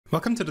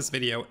Welcome to this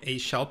video, a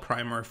shell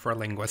primer for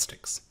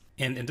linguistics.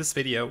 And in this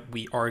video,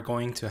 we are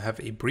going to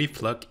have a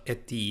brief look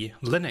at the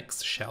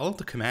Linux shell,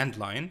 the command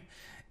line,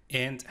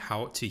 and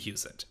how to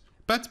use it.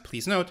 But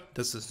please note,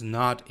 this is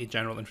not a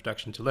general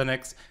introduction to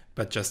Linux,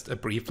 but just a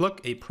brief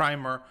look, a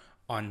primer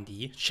on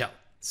the shell.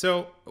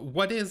 So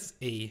what is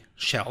a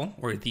shell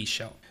or the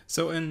shell?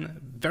 So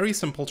in very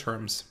simple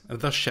terms,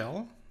 the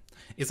shell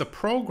is a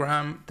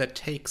program that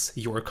takes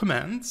your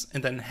commands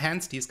and then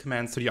hands these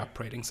commands to the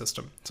operating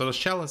system. So the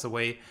shell is a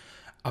way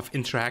of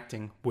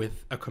interacting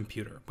with a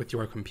computer, with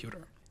your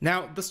computer.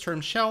 Now, this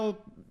term shell,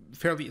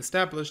 fairly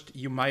established,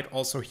 you might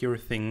also hear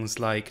things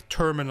like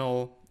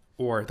terminal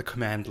or the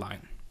command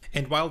line.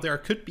 And while there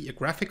could be a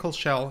graphical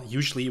shell,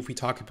 usually if we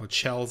talk about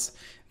shells,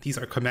 these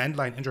are command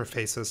line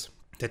interfaces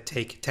that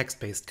take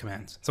text-based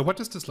commands. So what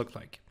does this look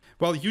like?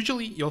 Well,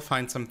 usually you'll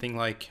find something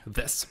like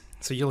this.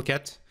 So you'll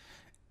get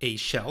a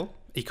shell,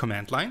 a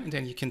command line, and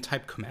then you can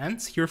type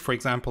commands. Here, for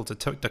example,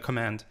 the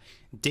command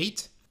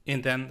date,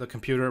 and then the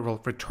computer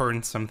will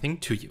return something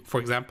to you. For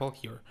example,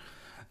 here,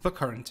 the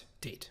current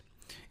date.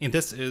 And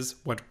this is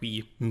what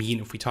we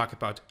mean if we talk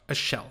about a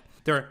shell.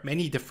 There are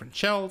many different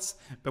shells,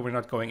 but we're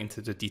not going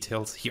into the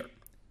details here.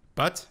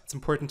 But it's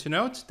important to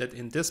note that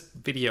in this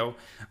video,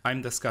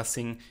 I'm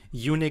discussing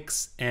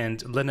Unix and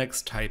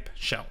Linux type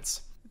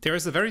shells. There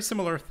is a very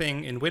similar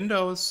thing in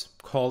Windows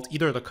called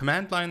either the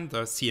command line,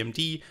 the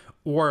CMD,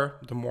 or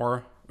the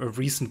more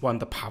recent one,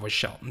 the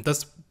PowerShell. And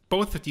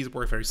both of these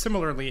work very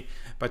similarly,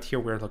 but here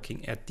we're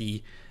looking at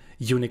the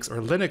Unix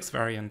or Linux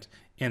variant,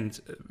 and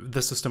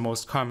this is the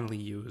most commonly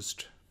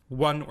used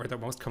one, or the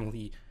most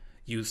commonly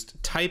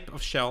used type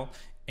of shell.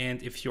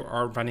 And if you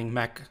are running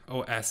Mac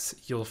OS,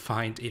 you'll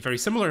find a very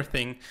similar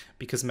thing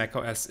because Mac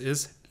OS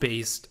is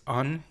based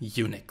on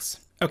Unix.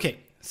 Okay,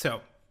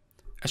 so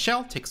a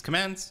shell takes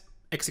commands,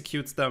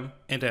 executes them,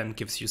 and then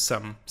gives you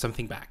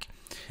something back.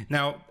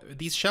 Now,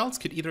 these shells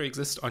could either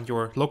exist on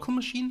your local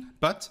machine,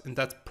 and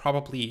that's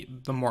probably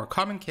the more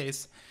common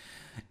case,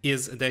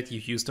 is that you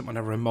use them on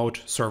a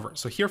remote server.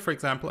 So here, for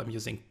example, I'm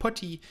using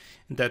Putty,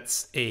 and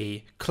that's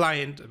a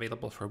client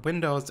available for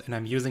Windows, and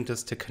I'm using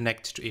this to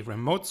connect to a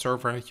remote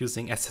server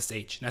using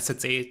SSH. And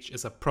SSH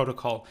is a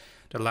protocol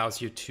that allows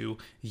you to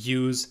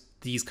use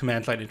these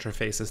command line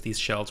interfaces, these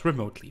shells,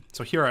 remotely.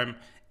 So here I'm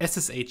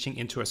SSHing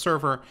into a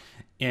server,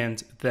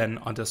 and then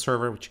on the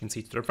server, which you can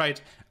see to the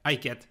right, I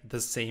get the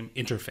same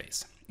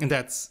interface. And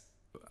that's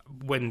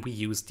when we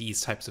use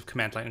these types of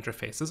command line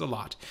interfaces a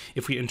lot,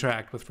 if we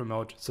interact with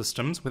remote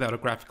systems without a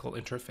graphical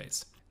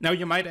interface. Now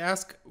you might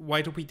ask,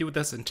 why do we do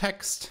this in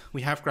text?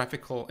 We have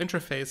graphical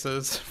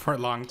interfaces for a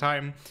long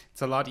time.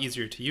 It's a lot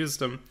easier to use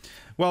them.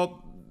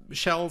 Well,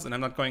 shells, and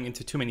I'm not going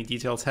into too many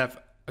details,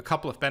 have a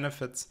couple of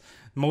benefits.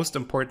 Most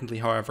importantly,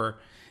 however,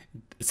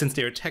 since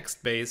they are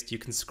text-based, you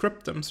can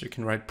script them, so you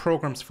can write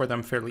programs for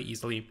them fairly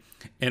easily.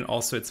 And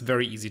also it's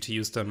very easy to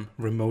use them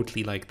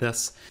remotely like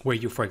this, where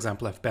you, for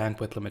example, have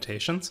bandwidth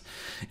limitations.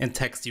 And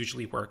text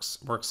usually works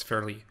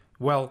fairly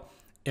well.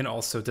 And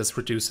also this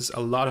reduces a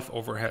lot of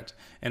overhead.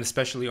 And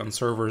especially on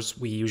servers,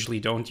 we usually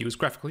don't use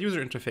graphical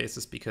user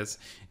interfaces because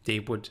they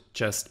would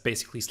just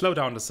basically slow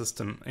down the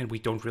system, and we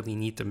don't really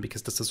need them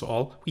because this is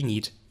all we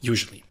need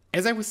usually.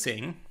 As I was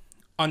saying,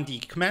 on the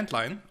command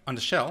line, on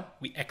the shell,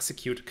 we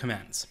execute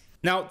commands.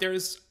 Now,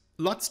 there's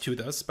lots to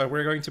this, but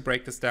we're going to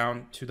break this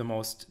down to the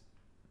most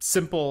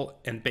simple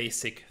and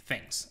basic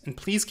things. And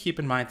please keep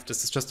in mind that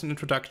this is just an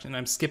introduction.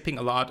 I'm skipping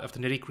a lot of the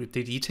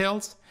nitty-gritty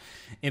details,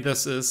 and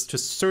this is to a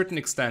certain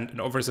extent an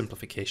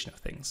oversimplification of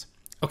things.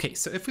 Okay,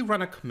 so if we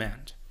run a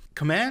command,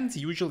 commands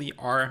usually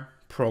are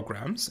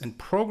programs, and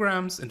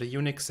programs in the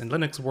Unix and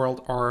Linux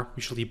world are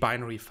usually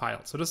binary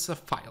files. So this is a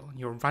file, and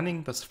you're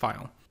running this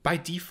file. By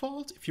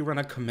default, if you run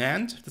a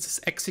command, this is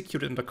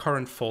executed in the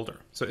current folder.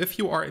 So if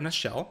you are in a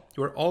shell,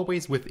 you are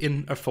always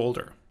within a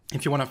folder.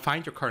 If you want to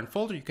find your current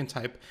folder, you can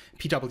type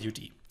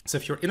pwd. So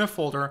if you're in a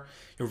folder,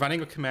 you're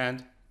running a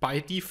command, by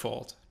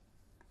default,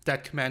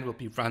 that command will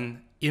be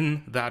run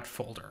in that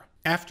folder.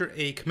 After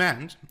a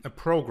command, a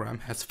program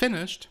has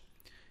finished,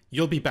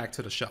 you'll be back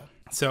to the shell.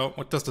 So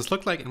what does this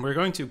look like? And we're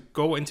going to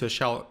go into a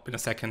shell in a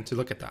second to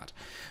look at that.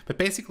 But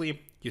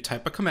basically, you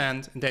type a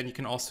command, and then you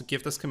can also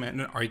give this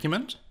command an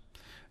argument.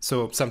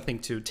 So something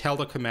to tell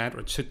the command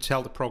or to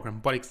tell the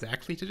program what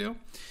exactly to do.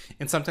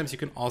 And sometimes you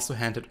can also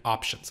hand it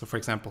options. So for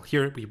example,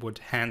 here we would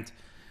hand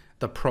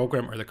the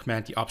program or the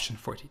command the option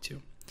 42.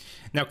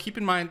 Now keep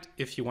in mind,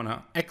 if you want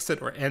to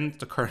exit or end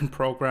the current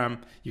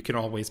program, you can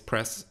always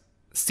press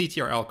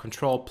Ctrl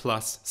Control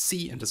plus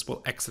C, and this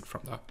will exit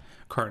from the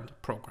current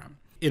program.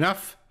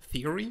 Enough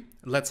theory.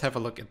 Let's have a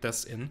look at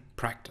this in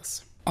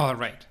practice. All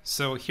right,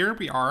 so here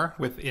we are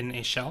within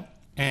a shell.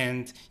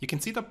 And you can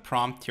see the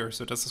prompt here.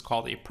 So this is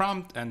called a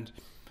prompt, and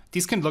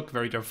these can look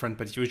very different,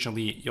 but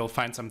usually you'll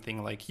find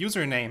something like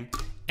username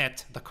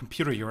at the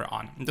computer you're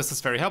on. And this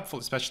is very helpful,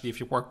 especially if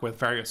you work with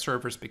various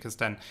servers, because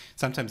then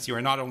sometimes you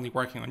are not only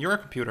working on your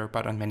computer,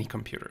 but on many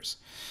computers.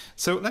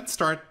 So let's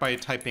start by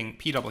typing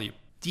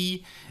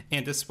pwd,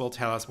 and this will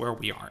tell us where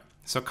we are.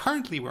 So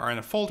currently we are in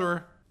a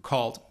folder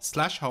called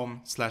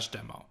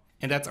 /home/demo.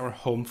 and that's our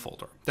home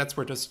folder. That's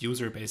where this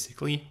user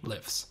basically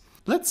lives.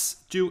 Let's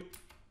do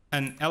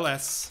an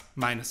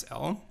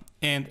ls-l,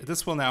 and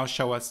this will now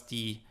show us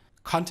the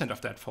content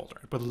of that folder.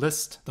 It will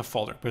list the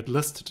folder, it will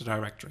list the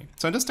directory.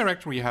 So in this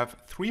directory, you have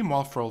 3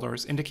 more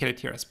folders indicated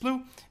here as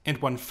blue and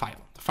 1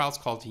 file. The file is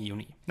called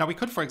uni. Now we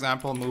could, for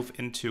example, move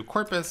into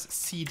corpus,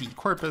 cd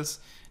corpus,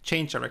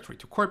 change directory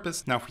to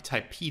corpus. Now if we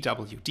type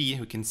pwd,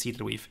 we can see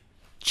that we've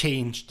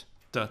changed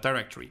the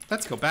directory.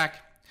 Let's go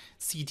back,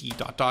 cd ...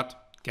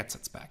 gets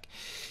us back.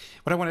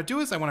 What I want to do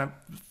is I want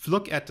to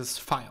look at this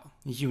file,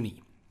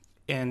 uni.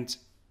 And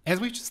as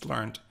we just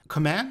learned,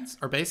 commands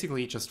are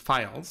basically just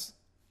files,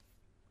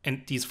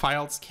 and these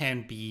files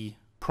can be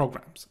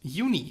programs.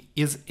 Uni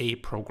is a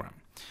program.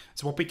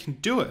 So what we can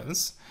do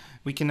is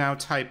we can now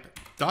type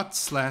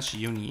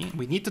 /uni.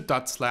 We need the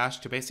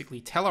 / to basically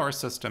tell our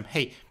system,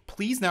 hey,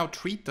 please now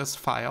treat this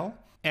file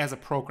as a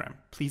program.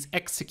 Please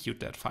execute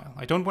that file.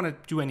 I don't want to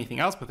do anything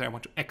else with it. I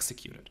want to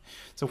execute it.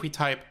 So if we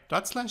type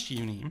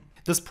 /uni,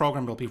 this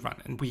program will be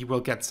run, and we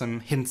will get some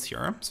hints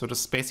here. So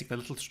this is basically a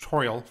little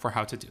tutorial for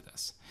how to do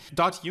this.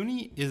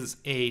 .uni is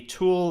a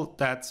tool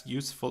that's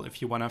useful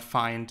if you want to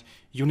find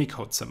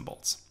Unicode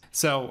symbols.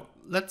 So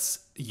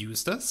let's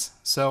use this.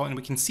 And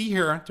we can see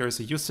here, there's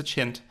a usage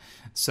hint.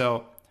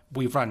 So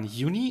we run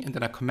uni and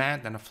then a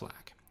command and a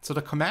flag. So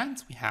the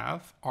commands we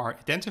have are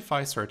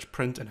identify, search,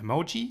 print, and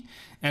emoji,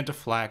 and the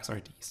flags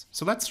are these.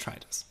 So let's try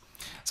this.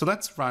 So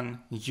let's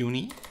run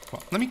uni.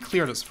 Well, let me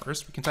clear this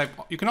first. We can type,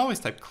 you can always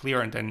type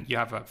clear and then you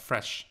have a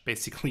fresh,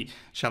 basically,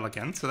 shell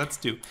again. So let's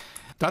do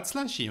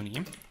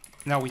 /uni.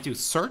 Now we do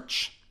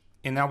search,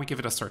 and now we give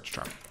it a search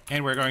term,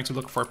 and we're going to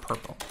look for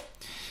purple.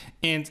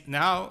 And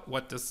now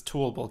what this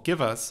tool will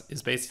give us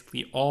is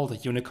basically all the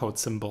Unicode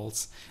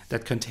symbols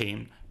that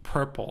contain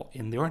purple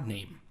in their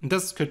name. And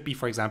this could be,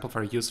 for example,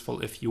 very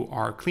useful if you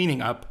are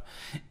cleaning up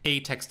a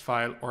text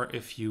file or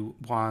if you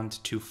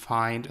want to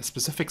find a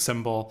specific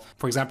symbol.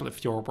 For example,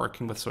 if you're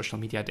working with social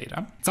media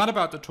data. It's not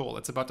about the tool.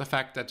 It's about the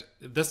fact that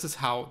this is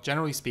how,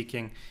 generally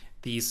speaking,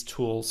 these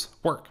tools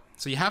work.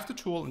 So you have the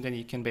tool, and then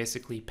you can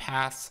basically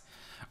pass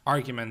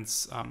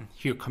arguments,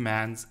 here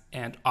commands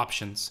and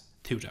options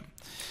to them.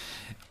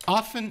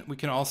 Often we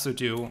can also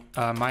do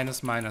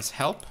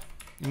 --help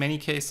in many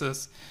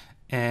cases,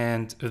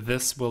 and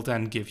this will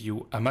then give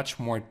you a much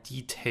more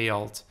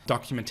detailed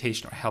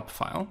documentation or help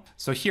file.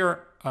 So here,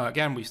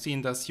 again, we've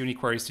seen this uni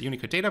queries to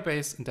Unicode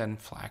database and then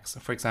flags. So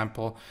for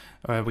example,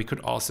 we could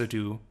also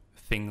do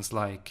things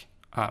like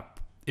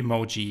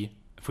emoji.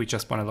 If we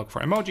just want to look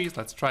for emojis,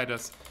 let's try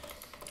this.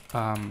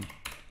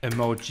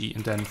 Emoji,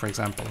 and then, for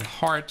example,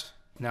 heart.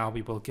 Now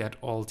we will get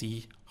all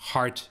the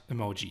heart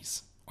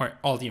emojis, or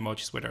all the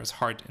emojis where there's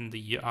heart in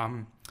the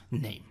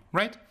name,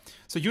 right?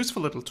 So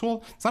useful little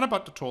tool. It's not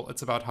about the tool,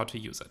 it's about how to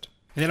use it.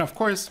 And then, of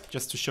course,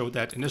 just to show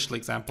that initial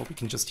example, we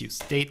can just use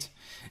date,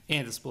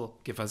 and this will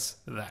give us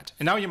that.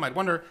 And now you might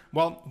wonder,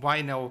 well,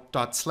 why no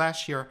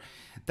 / here?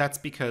 That's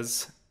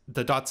because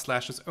the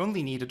 / is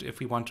only needed if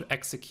we want to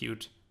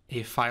execute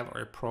a file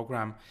or a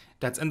program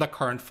that's in the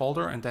current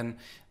folder, and then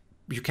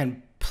you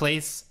can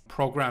place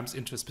programs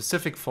into a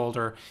specific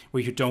folder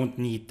where you don't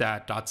need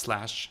that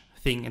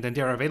 / thing, and then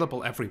they're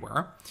available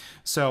everywhere.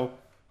 So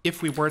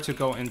if we were to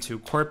go into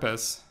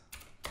corpus,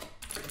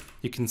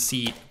 you can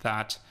see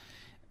that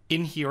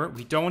in here,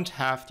 we don't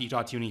have the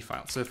 .uni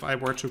file. So if I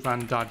were to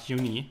run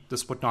 .uni,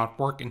 this would not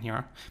work in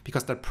here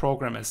because that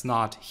program is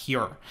not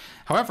here.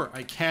 However,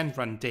 I can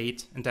run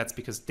date, and that's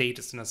because date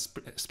is in a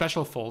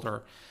special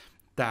folder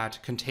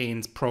that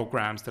contains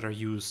programs that are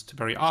used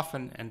very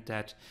often and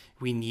that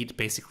we need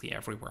basically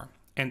everywhere.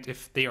 And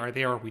if they are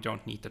there, we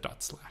don't need the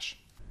 /.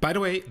 By the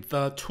way,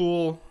 the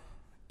tool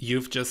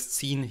you've just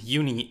seen,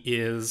 uni,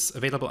 is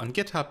available on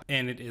GitHub,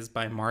 and it is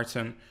by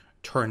Martin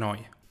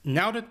Tournoy.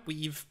 Now that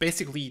we've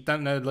basically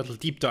done a little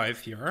deep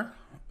dive here,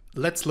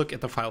 let's look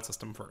at the file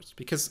system first,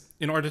 because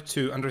in order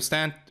to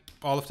understand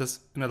all of this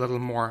in a little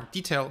more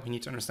detail, we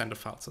need to understand the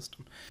file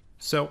system.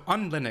 So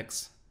on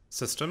Linux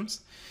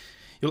systems,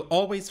 you'll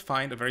always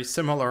find a very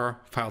similar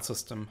file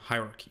system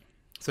hierarchy.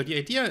 So the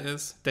idea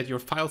is that your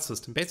file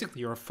system,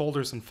 basically your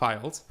folders and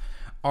files,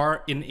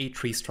 are in a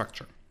tree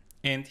structure.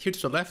 And here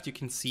to the left, you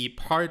can see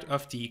part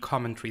of the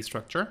common tree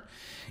structure.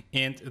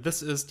 And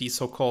this is the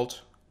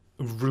so-called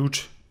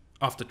root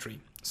of the tree.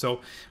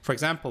 So for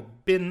example,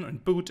 bin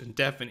and boot and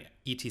dev and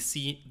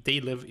etc, they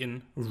live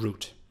in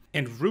root.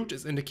 And root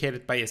is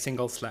indicated by a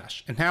single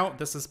 /. And now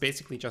this is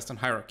basically just a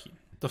hierarchy.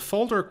 The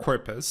folder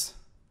corpus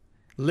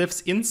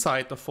lives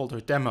inside the folder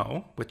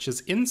demo, which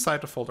is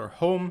inside the folder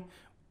home,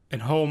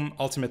 and home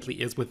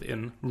ultimately is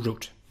within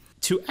root.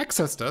 To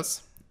access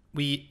this,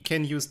 we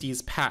can use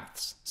these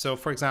paths. So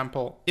for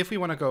example, if we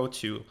want to go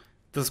to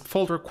this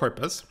folder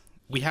corpus,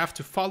 we have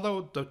to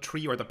follow the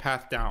tree or the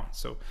path down.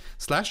 So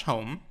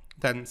 /home,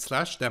 then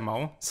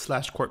 /demo,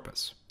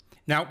 /corpus.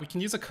 Now we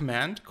can use a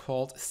command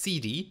called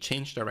cd,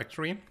 change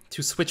directory,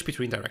 to switch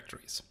between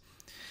directories.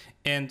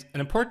 And an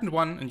important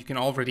one, and you can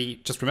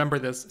already just remember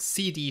this,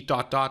 cd ...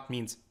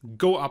 means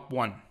go up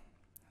one.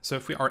 So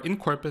if we are in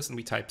corpus and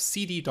we type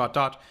cd ...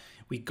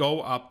 we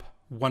go up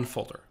one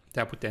folder.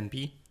 that would then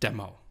be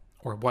demo,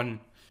 or one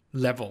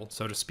level,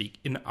 so to speak,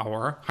 in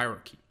our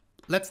hierarchy.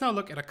 Let's now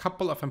look at a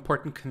couple of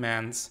important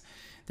commands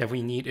that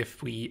we need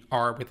if we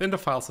are within the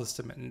file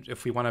system and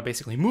if we want to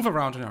basically move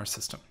around in our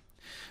system.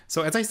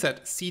 So as I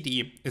said,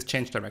 cd is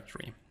change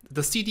directory.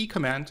 The cd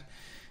command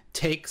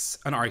takes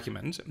an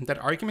argument. That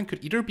argument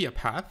could either be a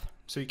path,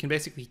 so you can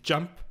basically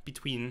jump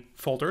between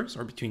folders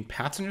or between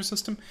paths in your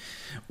system,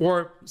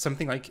 or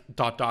something like ...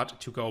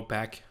 to go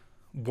back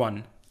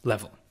one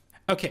level.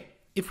 Okay,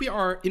 if we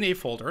are in a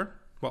folder,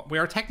 well, we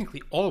are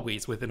technically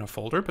always within a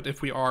folder, but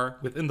if we are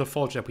within the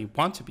folder that we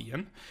want to be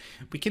in,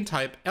 we can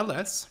type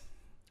ls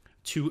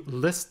to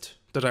list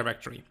the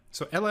directory.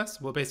 So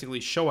ls will basically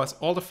show us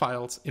all the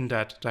files in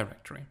that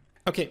directory.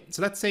 Okay,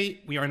 so let's say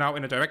we are now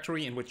in a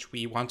directory in which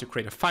we want to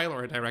create a file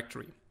or a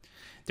directory.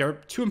 There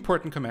are two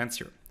important commands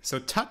here. So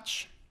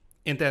touch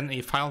and then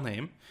a file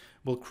name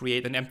will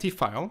create an empty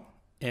file,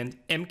 and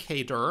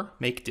mkdir,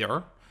 make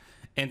dir,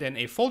 and then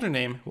a folder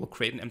name will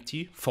create an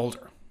empty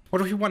folder.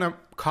 What if we want to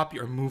copy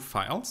or move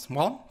files?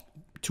 Well,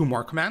 two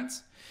more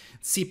commands,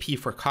 cp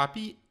for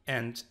copy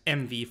and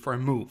mv for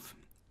move.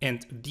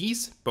 And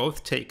these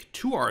both take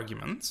two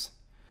arguments.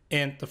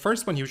 And the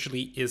first one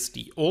usually is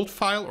the old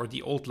file or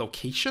the old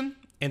location.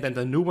 And then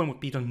the new one would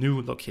be the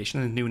new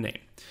location and the new name.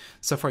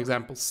 So for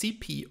example,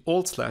 cp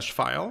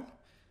old/file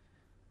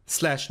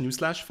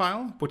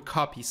 /new/file would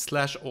copy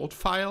 /old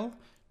file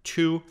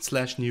to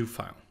 /new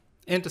file.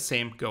 And the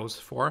same goes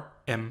for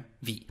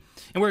mv.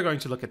 And we're going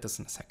to look at this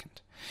in a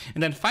second.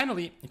 And then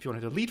finally, if you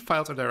want to delete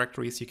files or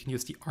directories, you can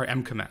use the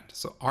rm command.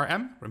 So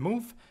rm,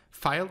 remove,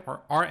 file,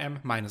 or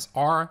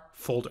rm-r,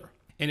 folder.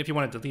 And if you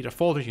want to delete a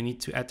folder, you need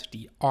to add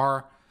the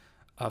r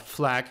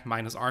flag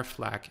 -r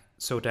flag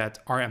so that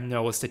rm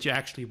knows that you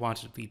actually want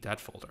to delete that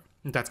folder.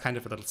 And that's kind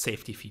of a little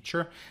safety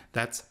feature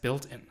that's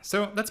built in.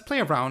 So let's play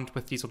around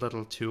with these a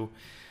little to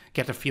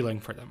get a feeling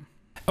for them.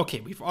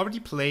 Okay, we've already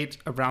played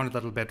around a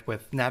little bit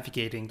with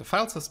navigating the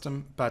file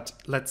system, but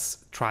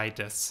let's try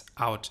this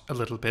out a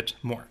little bit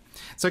more.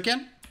 So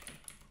again,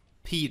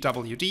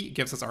 pwd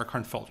gives us our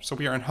current folder. So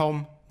we are in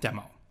home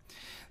demo.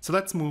 So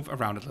let's move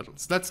around a little.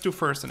 So let's do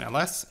first an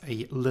ls,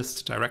 a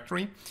list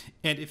directory.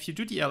 And if you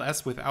do the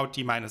ls without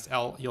the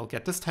 -l, you'll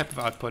get this type of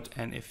output.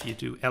 And if you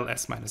do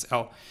ls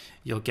 -l,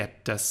 you'll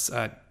get this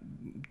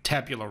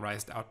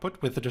tabularized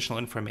output with additional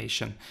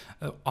information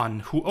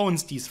on who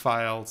owns these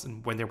files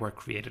and when they were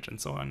created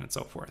and so on and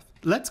so forth.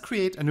 Let's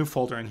create a new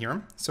folder in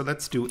here. So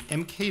let's do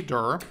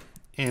mkdir,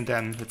 and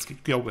then let's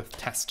go with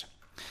test.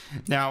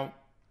 Now,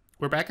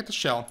 we're back at the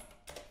shell.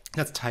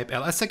 Let's type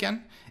ls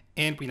again.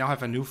 And we now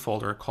have a new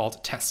folder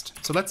called test.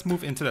 So let's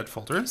move into that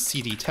folder,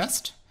 cd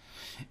test.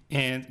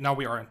 And now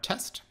we are in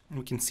test. And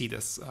we can see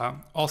this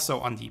also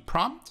on the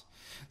prompt.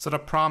 So the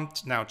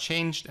prompt now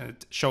changed and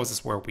it shows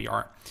us where we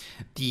are.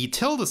 The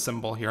tilde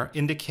symbol here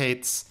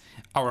indicates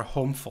our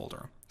home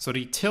folder. So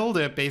the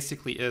tilde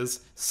basically is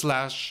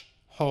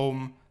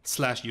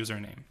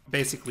 /home/username.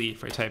 Basically,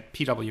 if I type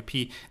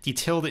pwp, the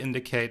tilde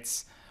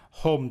indicates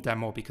home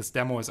demo because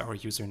demo is our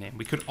username.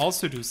 We could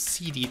also do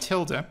cd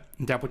tilde,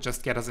 and that would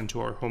just get us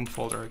into our home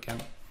folder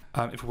again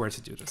if we were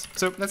to do this.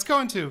 So let's go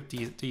into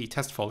the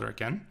test folder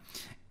again,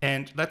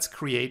 and let's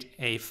create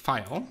a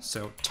file.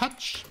 So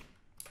touch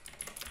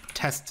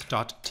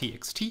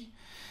test.txt,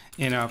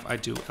 and now if I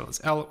do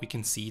lsl, we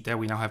can see that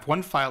we now have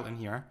one file in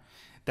here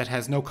that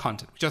has no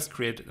content. We just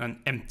created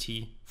an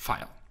empty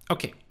file.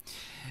 Okay,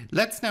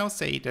 let's now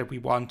say that we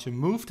want to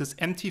move this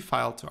empty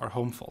file to our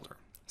home folder.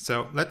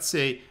 So let's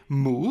say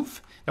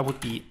move, that would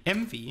be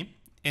mv,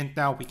 and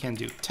now we can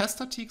do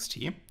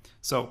test.txt.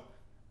 So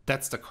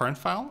that's the current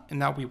file, and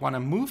now we want to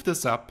move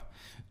this up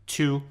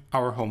to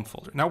our home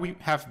folder. Now we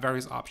have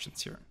various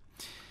options here.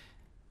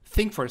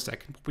 Think for a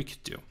second what we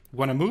could do. We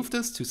want to move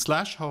this to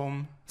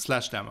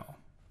 /home/demo.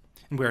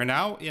 And we're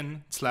now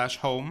in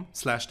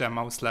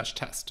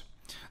 /home/demo/test.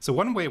 So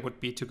one way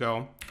would be to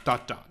go ...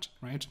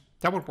 right?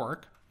 That would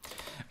work.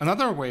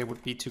 Another way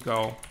would be to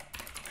go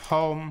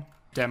home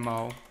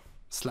demo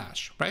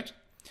 /, right?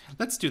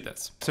 Let's do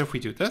this. So if we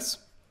do this,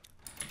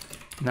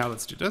 now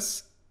let's do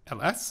this,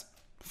 ls,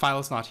 file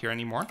is not here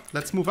anymore.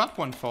 Let's move up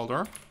one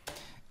folder,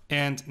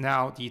 and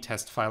now the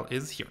test file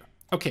is here.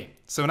 Okay,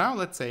 so now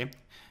let's say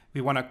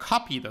we want to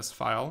copy this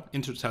file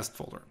into the test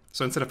folder.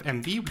 So instead of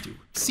mv, we do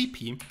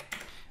cp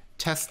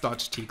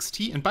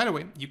test.txt. And by the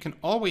way, you can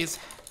always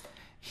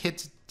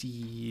hit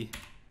the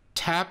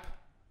tab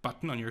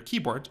button on your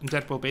keyboard, and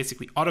that will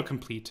basically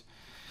autocomplete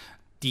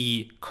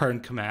the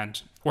current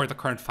command or the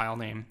current file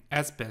name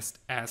as best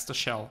as the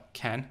shell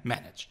can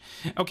manage.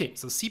 Okay,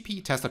 so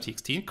cp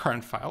test.txt,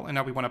 current file, and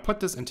now we want to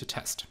put this into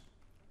test.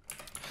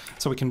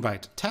 So we can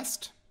write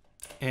test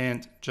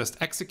and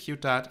just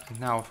execute that. And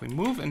now if we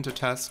move into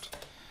test,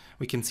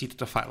 we can see that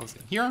the file is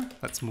in here.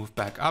 Let's move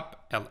back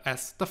up,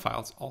 ls, the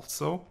file's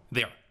also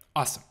there.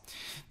 Awesome.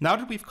 Now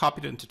that we've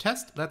copied it into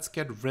test, let's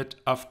get rid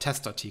of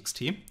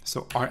test.txt.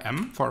 So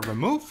rm for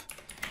remove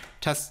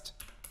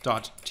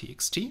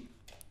test.txt.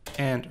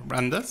 And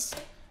run this,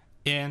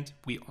 and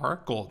we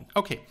are golden.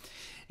 Okay,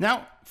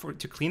 Now,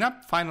 to clean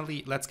up,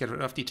 finally, let's get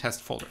rid of the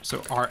test folder.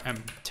 So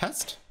rm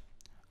test.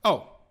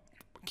 Oh,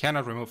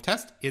 cannot remove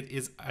test. It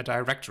is a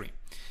directory.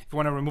 If you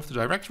want to remove the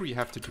directory, you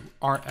have to do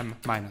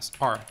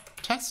rm-r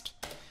test.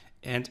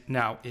 And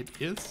now it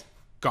is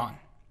gone.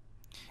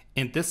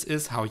 And this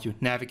is how you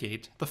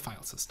navigate the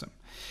file system.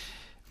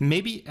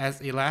 Maybe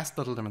as a last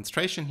little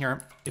demonstration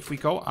here, if we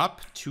go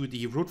up to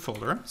the root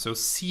folder, so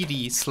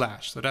cd/,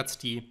 so that's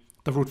the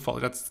root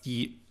folder, that's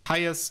the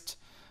highest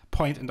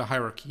point in the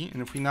hierarchy.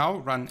 And if we now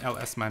run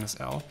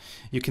ls-l,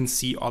 you can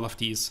see all of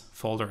these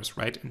folders,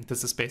 right? And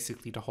this is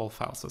basically the whole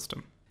file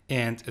system.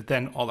 And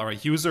then all our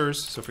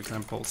users, so for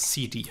example,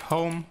 cd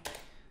home.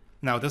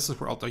 Now this is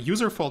where all the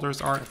user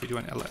folders are. If we do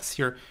an ls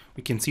here,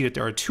 we can see that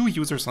there are 2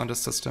 users on the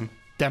system.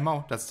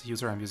 Demo, that's the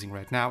user I'm using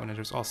right now. And then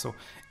there's also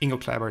Ingo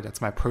Kleiber, that's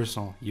my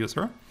personal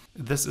user.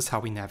 This is how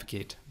we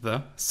navigate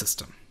the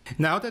system.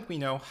 Now that we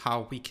know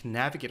how we can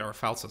navigate our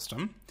file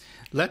system,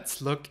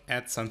 let's look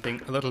at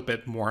something a little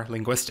bit more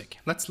linguistic.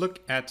 Let's look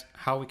at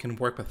how we can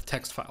work with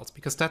text files,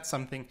 because that's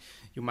something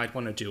you might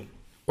want to do.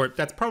 Or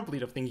that's probably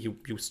the thing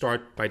you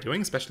start by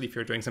doing, especially if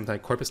you're doing something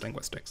like corpus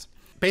linguistics.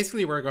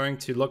 Basically, we're going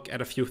to look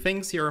at a few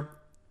things here.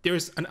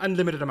 There's an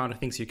unlimited amount of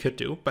things you could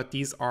do, but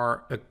these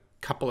are a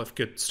couple of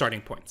good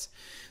starting points.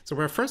 So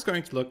we're first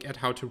going to look at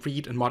how to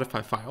read and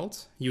modify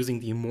files using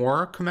the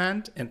more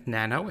command and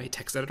nano, a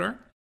text editor.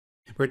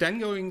 We're then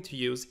going to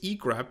use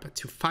egrep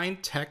to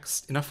find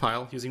text in a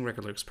file using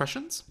regular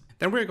expressions.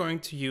 Then we're going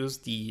to use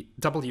the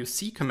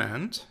wc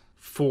command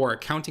for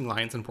counting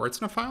lines and words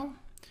in a file.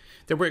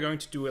 Then we're going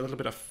to do a little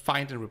bit of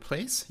find and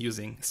replace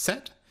using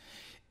set.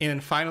 And then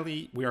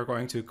finally, we are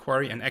going to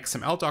query an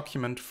XML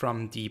document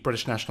from the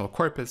British National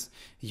Corpus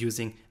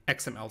using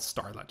XML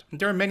Starlet. And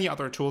there are many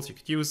other tools you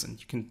could use, and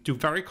you can do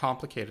very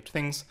complicated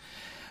things,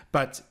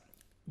 but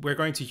we're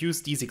going to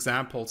use these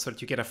examples so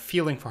that you get a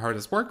feeling for how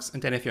this works.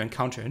 And then if you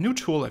encounter a new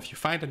tool, if you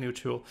find a new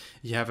tool,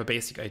 you have a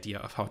basic idea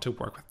of how to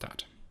work with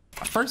that.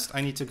 First,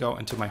 I need to go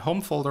into my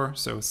home folder,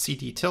 so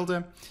cd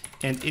tilde,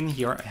 and in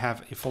here I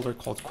have a folder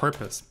called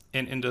corpus.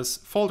 And in this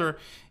folder,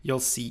 you'll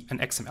see an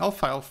XML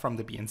file from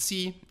the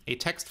BNC, a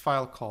text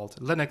file called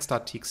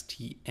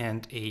linux.txt,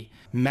 and a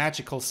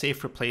magical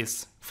save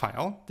replace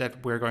file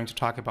that we're going to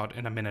talk about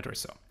in a minute or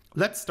so.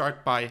 Let's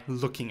start by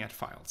looking at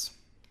files.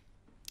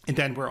 And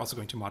then we're also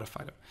going to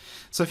modify them.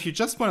 So if you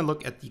just want to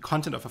look at the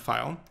content of a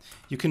file,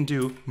 you can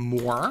do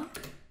more.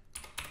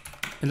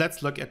 And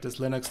let's look at this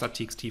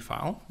linux.txt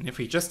file. And if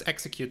we just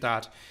execute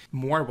that,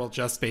 more will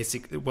just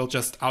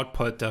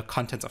output the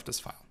contents of this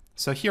file.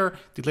 So here,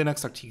 the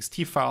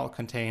linux.txt file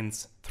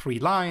contains 3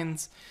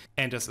 lines,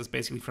 and this is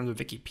basically from the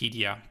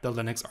Wikipedia, the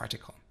Linux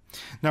article.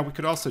 Now we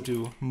could also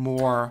do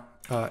more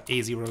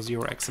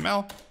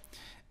A00XML,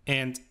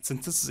 and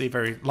since this is a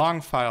very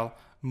long file,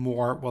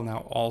 more will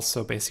now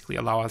also basically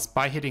allow us,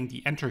 by hitting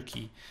the enter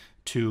key,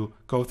 to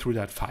go through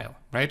that file,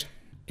 right?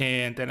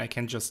 And then I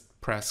can just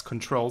press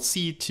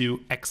Control-C to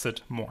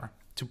exit more,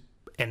 to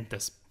end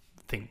this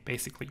thing,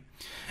 basically.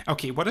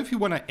 Okay, what if you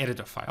want to edit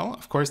a file?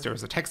 Of course, there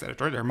is a text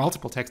editor. There are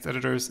multiple text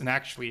editors, and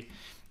actually,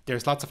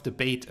 there's lots of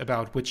debate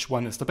about which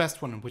one is the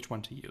best one and which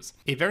one to use.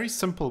 A very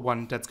simple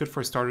one that's good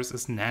for starters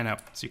is nano.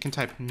 So you can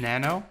type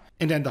nano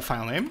and then the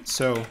file name,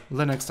 so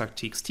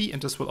linux.txt,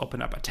 and this will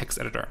open up a text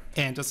editor.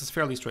 And this is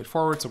fairly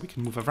straightforward, so we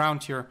can move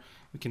around here.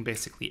 We can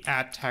basically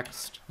add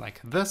text like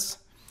this.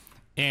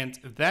 And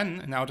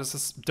then, now this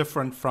is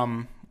different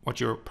from what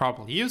you're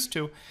probably used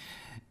to.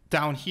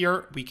 Down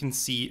here, we can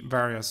see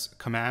various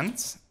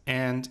commands.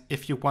 And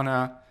if you want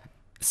to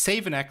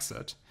save and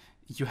exit,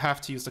 you have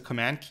to use the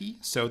command key.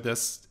 So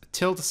this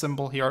tilde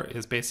symbol here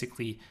is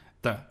basically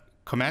the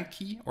command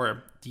key,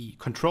 or the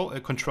control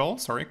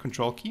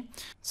key.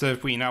 So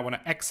if we now want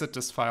to exit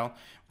this file,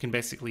 we can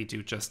basically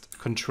do just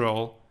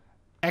Control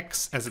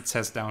X as it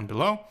says down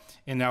below.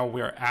 And now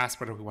we're asked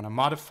whether we want to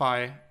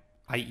modify,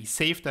 i.e.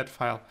 save that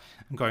file.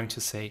 I'm going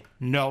to say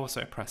no,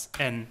 so I press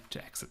N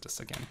to exit this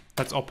again.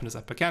 Let's open this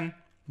up again.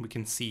 We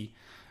can see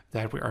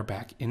that we are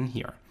back in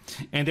here.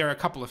 And there are a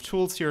couple of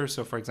tools here.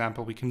 So for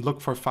example, we can look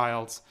for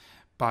files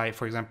by,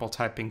 for example,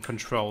 typing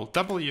Control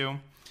W,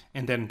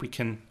 and then we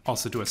can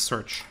also do a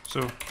search.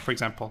 So for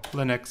example,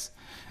 Linux,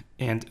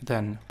 and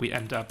then we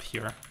end up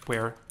here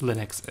where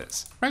Linux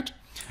is, right?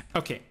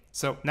 Okay,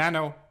 so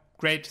nano,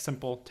 great,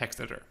 simple text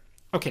editor.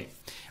 Okay,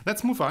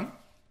 let's move on.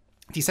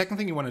 The second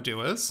thing you want to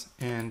do is,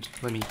 and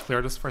let me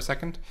clear this for a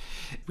second,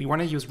 we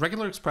want to use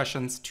regular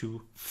expressions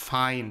to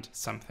find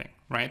something,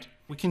 right?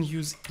 We can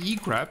use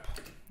egrep,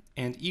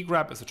 and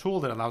egrep is a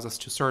tool that allows us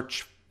to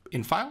search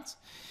in files.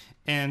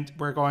 And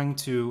we're going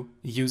to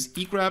use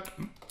egrep.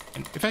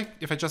 And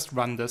if I just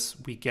run this,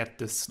 we get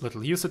this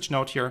little usage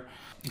note here.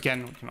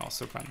 Again, we can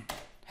also run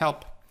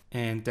help,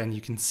 and then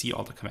you can see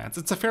all the commands.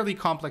 It's a fairly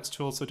complex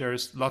tool, so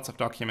there's lots of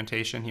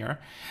documentation here.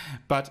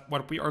 But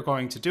what we are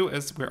going to do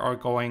is we are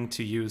going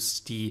to use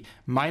the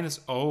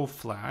 -O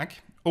flag,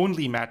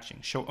 only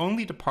matching, show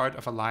only the part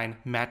of a line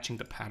matching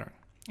the pattern.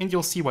 And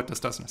you'll see what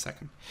this does in a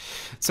second.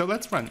 So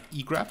let's run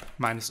egrep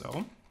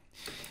 -O.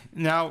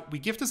 Now we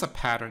give this a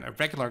pattern, a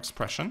regular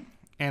expression,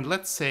 and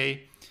let's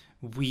say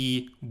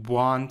we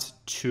want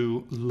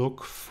to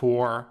look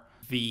for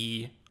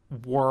the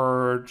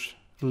word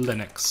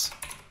Linux.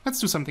 Let's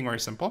do something very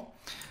simple.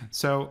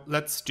 So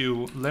let's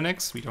do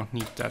Linux. We don't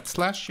need that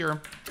slash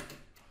here.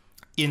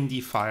 In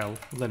the file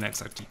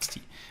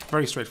linux.txt.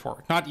 Very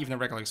straightforward, not even a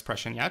regular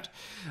expression yet.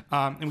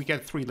 And we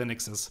get 3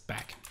 Linuxes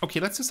back. Okay,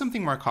 let's do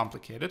something more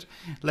complicated.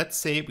 Let's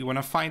say we want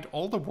to find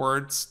all the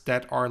words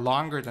that are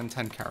longer than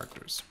 10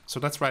 characters. So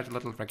let's write a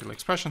little regular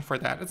expression for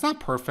that. It's not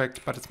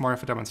perfect, but it's more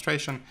of a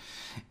demonstration.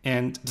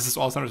 And this is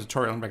also a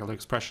tutorial on regular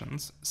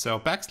expressions. So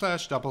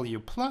 \w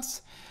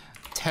plus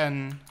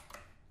 10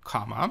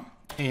 comma,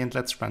 and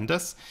let's run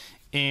this.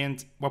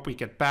 And what we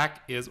get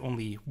back is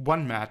only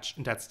one match,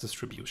 and that's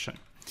distribution.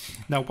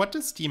 Now, what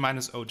does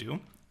d-o do?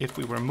 If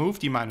we remove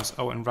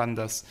d-o and run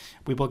this,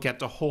 we will get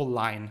the whole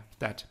line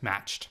that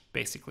matched,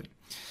 basically.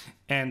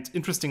 And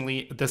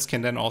interestingly, this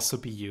can then also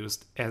be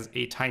used as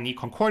a tiny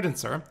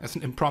concordancer, as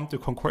an impromptu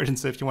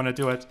concordancer if you want to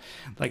do it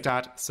like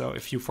that. So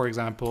if you, for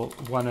example,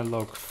 want to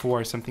look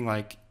for something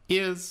like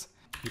is,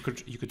 you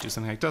could do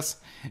something like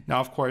this. Now,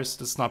 of course,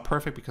 this is not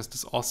perfect because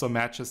this also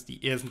matches the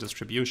is in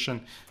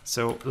distribution.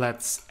 So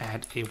let's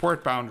add a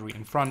word boundary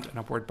in front and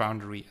a word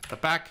boundary at the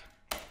back.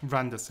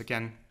 Run this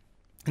again.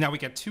 Now we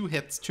get 2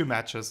 hits, 2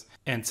 matches.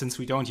 And since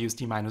we don't use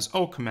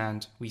d-o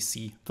command, we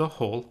see the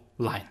whole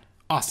line.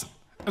 Awesome.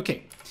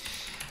 Okay.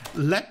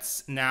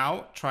 Let's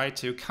now try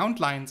to count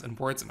lines and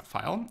words in a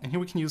file. And here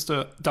we can use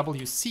the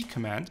wc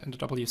command. And the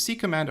wc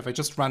command, if I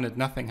just run it,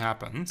 nothing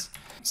happens.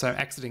 So I'm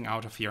exiting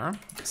out of here.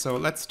 So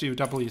let's do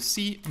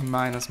wc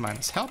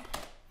 -help.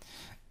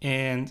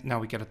 And now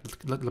we get a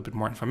little bit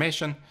more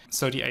information.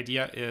 So the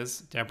idea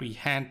is that we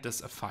hand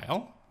this a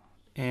file.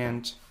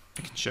 And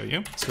I can show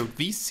you. So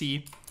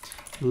vc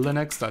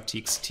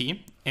linux.txt,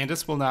 and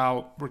this will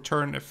now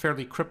return a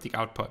fairly cryptic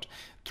output,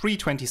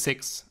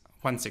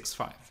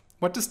 326.165.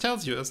 What this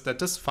tells you is that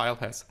this file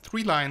has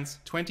 3 lines,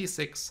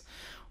 26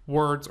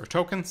 words or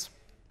tokens,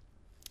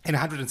 and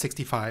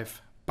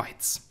 165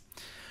 bytes.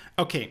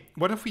 Okay,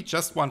 what if we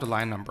just want the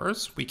line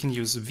numbers? We can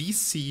use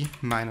vc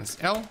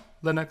 -l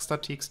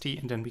linux.txt,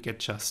 and then we get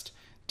just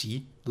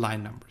the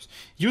line numbers.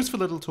 Useful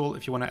little tool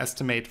if you want to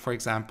estimate, for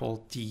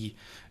example, the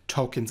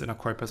tokens in a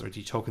corpus or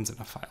the tokens in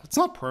a file. It's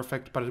not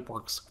perfect, but it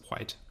works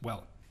quite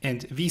well.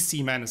 And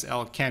vc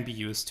 -l can be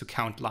used to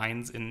count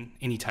lines in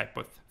any type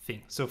of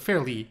thing. So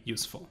fairly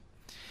useful.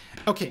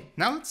 Okay,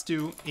 now let's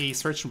do a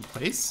search and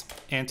replace.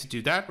 And to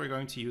do that, we're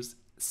going to use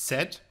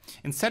sed.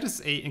 And sed is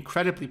an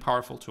incredibly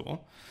powerful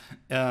tool,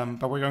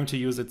 but we're going to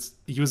use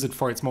it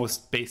for its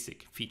most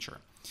basic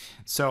feature.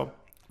 So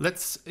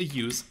let's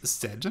use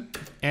sed.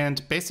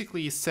 And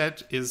basically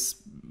sed is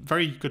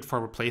very good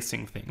for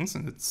replacing things,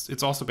 and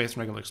it's also based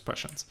on regular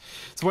expressions.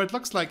 So what it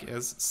looks like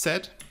is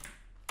sed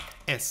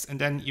s, and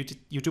then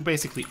you do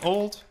basically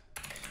old,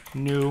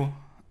 new,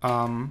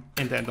 and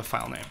then the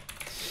file name.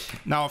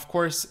 Now, of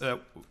course,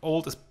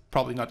 old is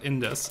probably not in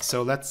this,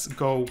 so let's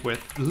go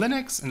with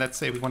Linux, and let's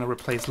say we want to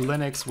replace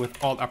Linux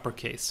with all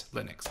uppercase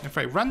Linux. If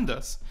I run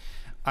this,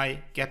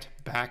 I get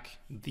back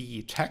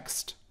the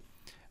text,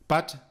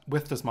 but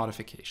with this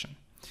modification.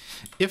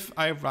 If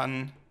I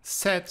run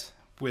sed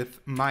with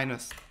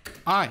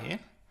 -i,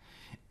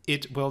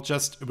 it will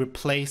just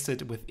replace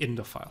it within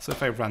the file. So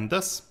if I run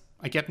this,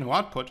 I get no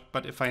output,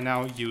 but if I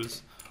now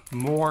use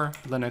more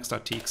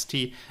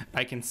linux.txt,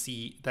 I can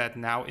see that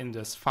now in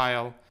this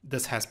file,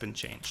 this has been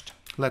changed.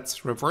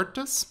 Let's revert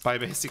this by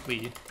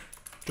basically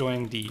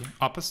doing the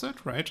opposite,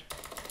 right?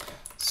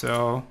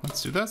 So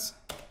let's do this.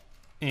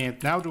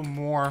 And now do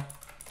more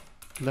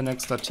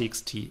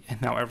linux.txt,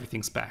 and now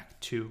everything's back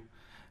to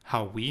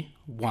how we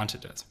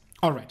wanted it.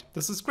 All right,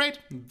 this is great,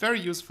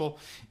 very useful,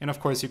 and of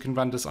course you can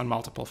run this on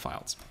multiple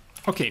files.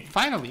 Okay,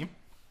 finally,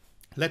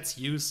 let's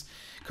use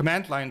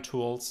command line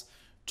tools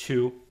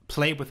to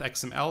play with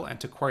XML and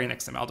to query an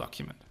XML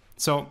document.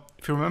 So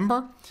if you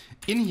remember,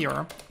 in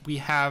here we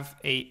have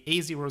a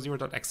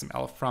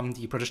a00.xml from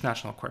the British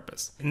National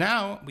Corpus.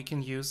 Now we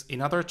can use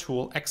another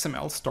tool,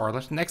 XML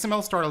Starlet. And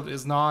XML Starlet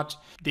is not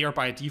there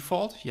by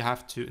default. You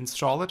have to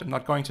install it. I'm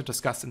not going to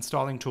discuss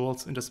installing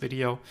tools in this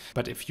video,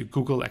 but if you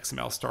Google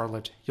XML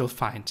Starlet, you'll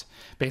find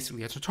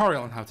basically a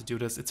tutorial on how to do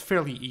this. It's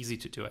fairly easy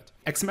to do it.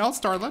 XML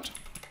Starlet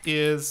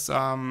is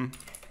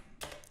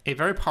a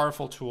very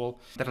powerful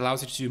tool that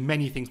allows you to do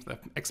many things with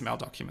XML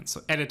documents.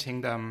 So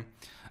editing them,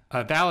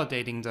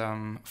 validating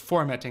them,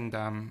 formatting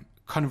them,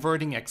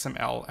 converting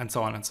XML, and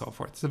so on and so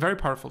forth. It's a very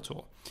powerful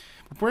tool.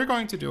 What we're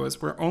going to do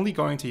is we're only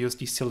going to use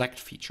the select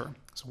feature.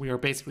 So we are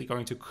basically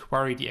going to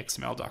query the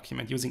XML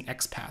document using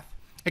XPath.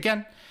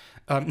 Again,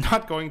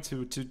 not going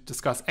to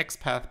discuss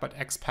XPath, but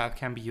XPath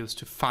can be used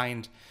to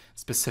find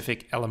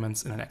specific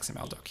elements in an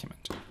XML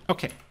document.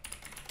 Okay,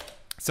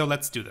 so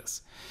let's do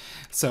this.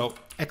 So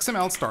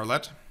XML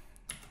Starlet,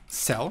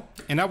 cell,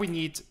 and now we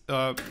need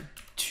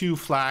 2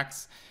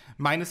 flags,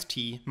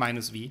 -t,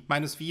 -v.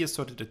 -v is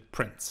so that it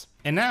prints.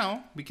 And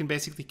now we can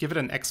basically give it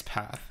an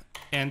XPath.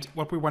 And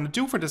what we want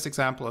to do for this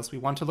example is we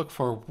want to look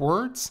for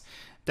words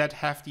that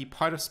have the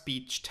part of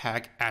speech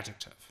tag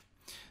adjective.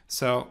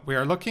 So we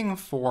are looking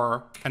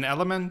for an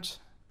element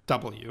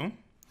W.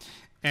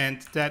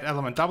 And that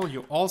element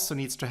W also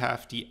needs to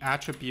have the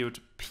attribute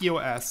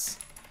POS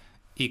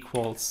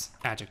equals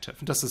adjective.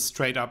 And this is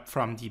straight up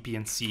from the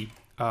BNC,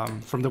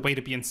 from the way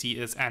the BNC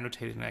is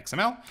annotated in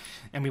XML.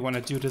 And we want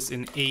to do this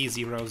in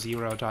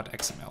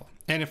a00.xml.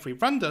 And if we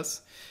run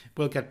this,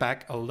 we'll get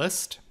back a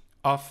list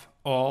of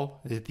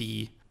all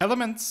the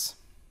elements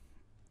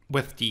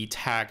with the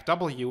tag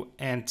W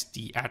and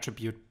the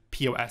attribute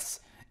POS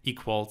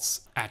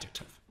equals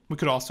adjective. We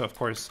could also, of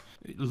course,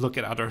 look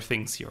at other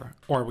things here,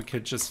 or we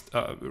could just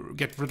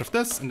get rid of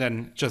this and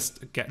then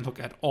just look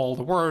at all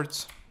the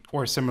words.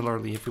 Or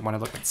similarly, if we want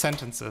to look at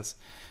sentences,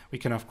 we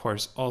can, of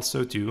course,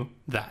 also do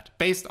that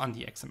based on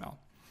the XML.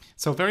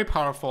 So very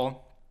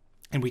powerful,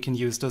 and we can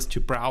use this to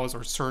browse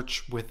or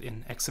search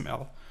within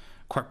XML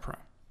corpora.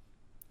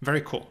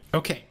 Very cool.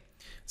 Okay,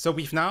 so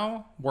we've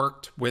now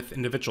worked with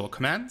individual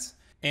commands,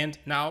 and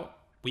now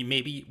we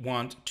maybe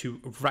want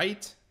to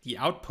write the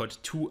output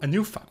to a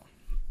new file.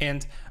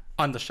 And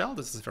on the shell,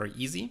 this is very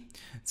easy.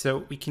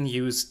 So we can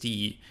use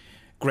the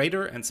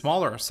greater and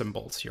smaller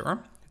symbols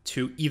here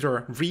to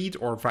either read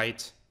or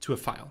write to a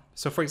file.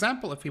 So for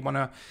example, if we want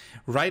to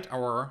write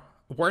our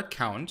word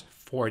count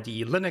for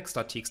the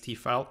linux.txt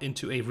file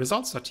into a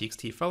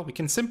results.txt file, we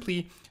can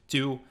simply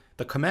do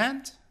the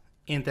command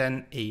and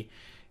then a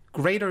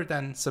greater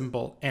than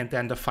symbol and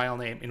then the file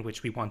name in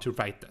which we want to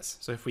write this.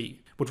 So if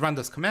we would run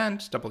this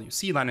command,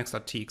 wc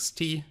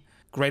linux.txt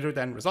greater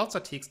than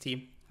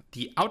results.txt,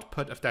 the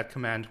output of that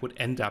command would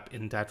end up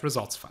in that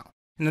results file.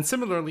 And then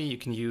similarly, you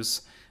can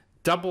use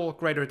double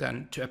greater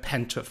than to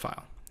append to a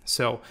file.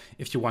 So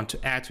if you want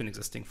to add to an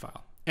existing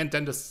file, and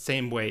then the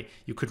same way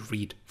you could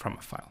read from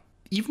a file.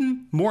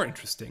 Even more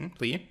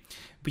interestingly,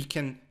 we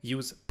can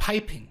use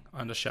piping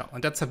on the shell,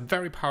 and that's a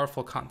very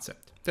powerful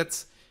concept.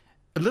 That's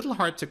a little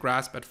hard to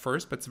grasp at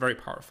first, but it's very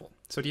powerful.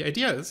 So the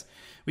idea is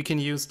we can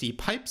use the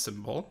pipe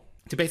symbol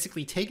to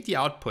basically take the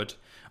output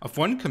of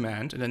one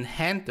command and then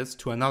hand this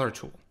to another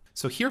tool.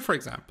 So here, for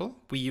example,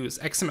 we use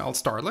XML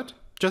starlet,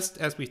 just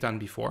as we've done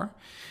before,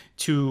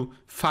 to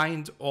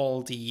find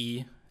all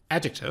the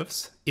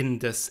adjectives in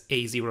this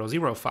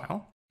A00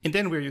 file. And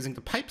then we're using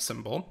the pipe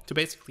symbol to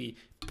basically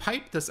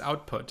pipe this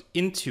output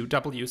into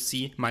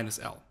WC minus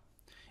L.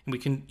 And we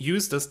can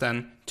use this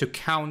then to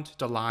count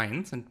the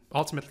lines and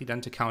ultimately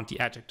then to count the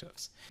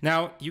adjectives.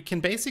 Now, you can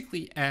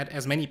basically add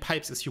as many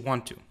pipes as you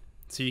want to.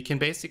 So you can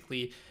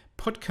basically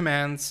put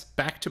commands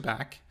back to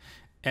back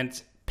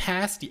and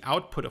pass the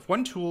output of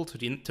one tool to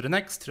the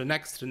next, to the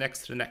next, to the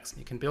next, to the next.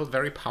 You can build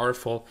very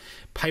powerful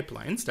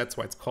pipelines. That's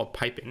why it's called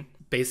piping,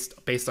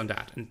 based on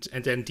that.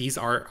 And then these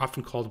are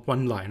often called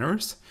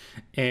one-liners.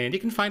 And you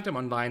can find them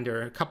online.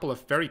 There are a couple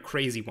of very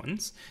crazy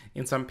ones.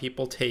 And some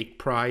people take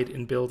pride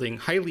in building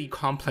highly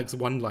complex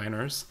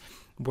one-liners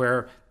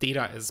where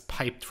data is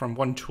piped from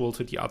one tool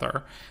to the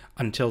other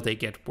until they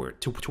get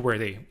to where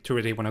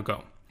they want to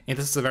go. And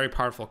this is a very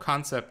powerful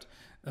concept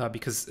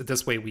because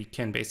this way we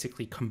can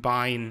basically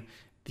combine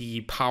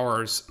the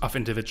powers of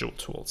individual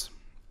tools.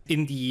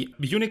 In the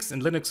Unix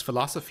and Linux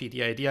philosophy,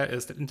 the idea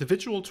is that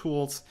individual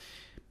tools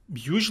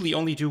usually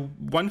only do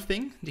one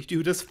thing. They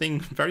do this thing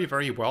very,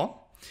 very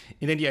well.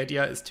 And then the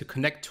idea is to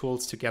connect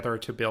tools together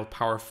to build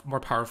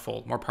more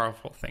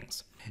powerful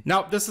things.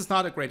 Now, this is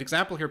not a great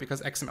example here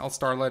because XML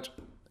Starlet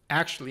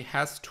actually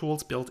has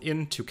tools built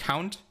in to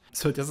count.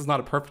 So this is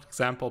not a perfect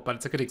example, but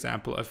it's a good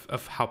example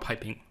of how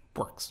piping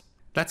works.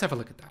 Let's have a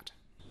look at that.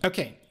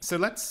 Okay, so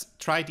let's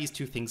try these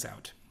two things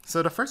out.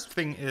 So the first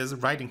thing is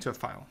writing to a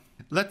file.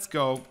 Let's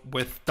go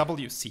with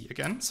WC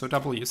again. So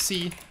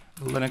WC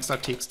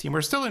linux.txt.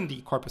 We're still in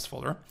the corpus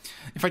folder.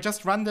 If I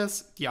just run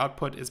this, the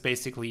output is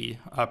basically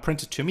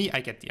printed to me. I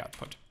get the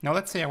output. Now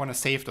let's say I want to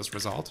save this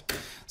result.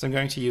 So I'm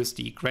going to use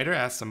the greater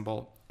as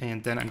symbol,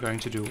 and then I'm going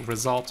to do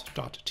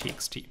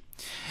result.txt.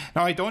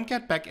 Now I don't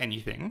get back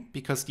anything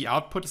because the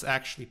output is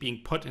actually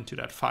being put into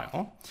that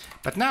file.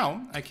 But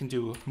now I can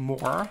do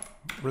more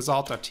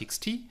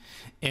result.txt,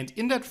 and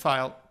in that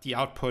file, the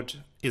output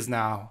is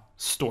now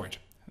stored.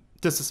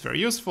 This is very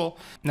useful.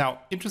 Now,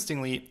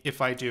 interestingly,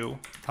 if I do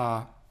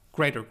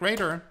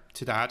greater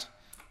to that,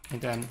 and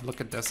then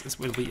look at this, it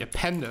will be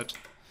appended.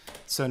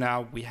 So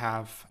now we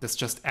have this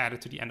just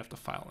added to the end of the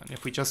file. And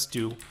if we just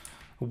do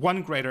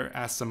one greater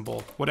as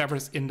symbol,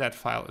 whatever's in that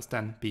file is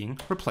then being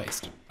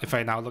replaced. If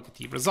I now look at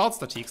the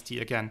results.txt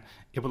again,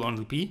 it will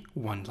only be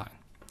one line.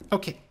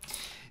 Okay,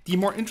 the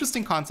more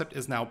interesting concept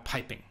is now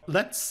piping.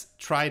 Let's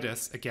try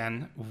this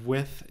again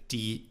with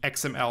the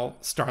XML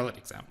Starlet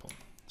example.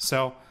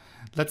 So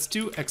let's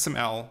do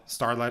XML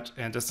Starlet,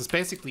 and this is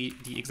basically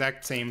the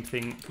exact same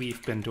thing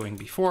we've been doing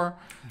before.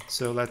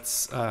 So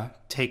let's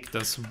take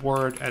this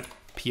word at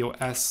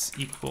POS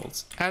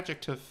equals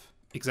adjective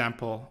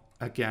example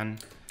again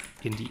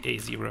in the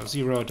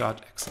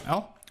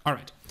a00.xml. All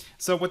right,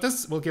 so what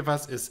this will give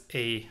us is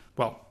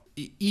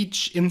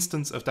each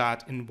instance of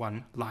that in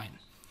one line.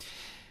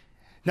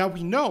 Now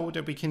we know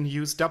that we can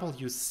use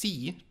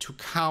WC to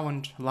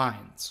count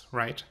lines,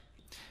 right?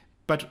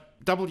 But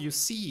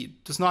WC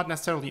does not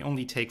necessarily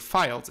only take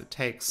files, it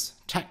takes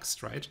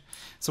text, right?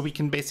 So we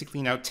can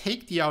basically now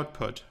take the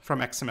output from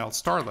XML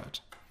starlet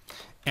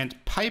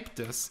and pipe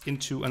this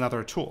into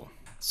another tool.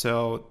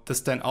 So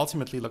this then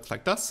ultimately looks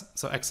like this.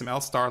 So XML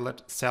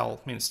starlet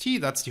cell -t,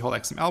 that's the whole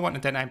XML one.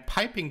 And then I'm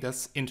piping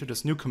this into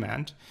this new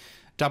command,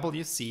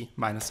 WC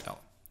 -L.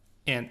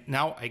 And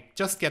now I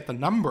just get the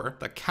number,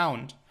 the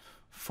count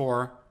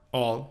for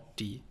all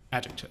the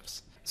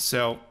adjectives.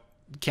 So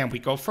can we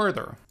go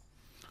further?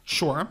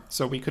 Sure.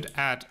 So we could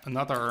add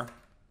another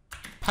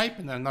pipe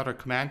and then another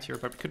command here,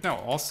 but we could now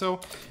also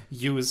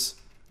use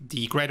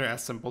the greater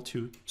S symbol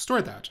to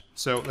store that.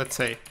 So let's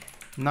say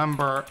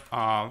number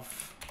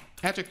of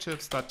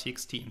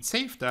adjectives.txt and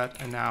save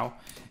that. And now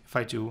if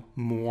I do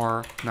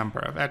more number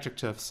of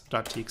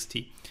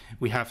adjectives.txt,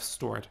 we have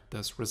stored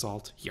this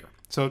result here.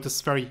 So this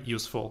is a very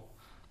useful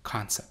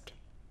concept.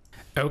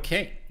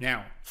 Okay,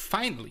 now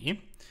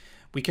finally,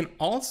 we can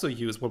also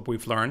use what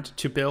we've learned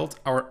to build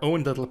our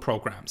own little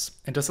programs.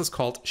 And this is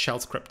called shell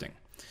scripting.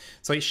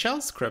 So a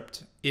shell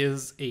script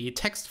is a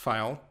text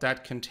file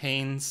that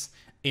contains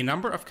a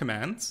number of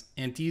commands,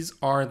 and these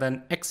are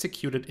then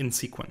executed in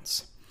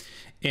sequence.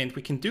 And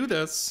we can do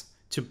this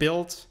to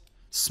build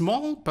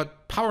small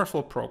but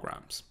powerful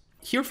programs.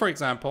 Here, for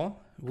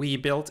example, we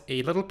built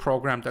a little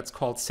program that's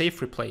called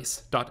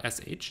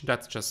savereplace.sh.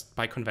 That's just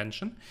by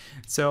convention.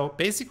 So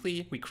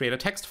basically, we create a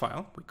text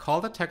file. We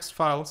call the text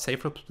file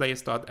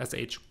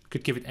savereplace.sh.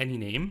 Could give it any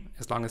name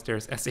as long as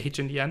there's sh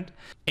in the end.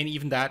 And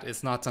even that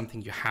is not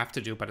something you have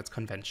to do, but it's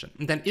convention.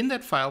 And then in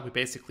that file, we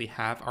basically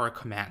have our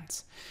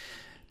commands.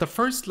 The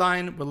first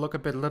line will look a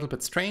little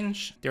bit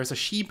strange. There's a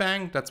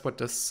shebang, that's what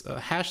this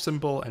hash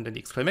symbol and then the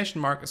exclamation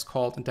mark is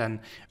called, and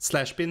then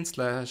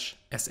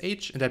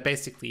 /bin/sh, and that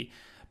basically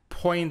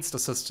points the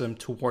system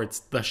towards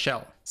the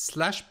shell.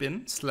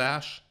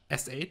 /bin/sh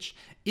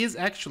is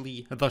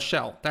actually the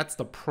shell. That's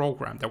the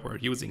program that we're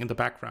using in the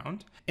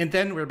background. And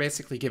then we're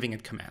basically giving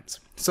it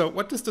commands. So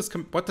what does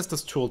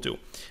this tool do?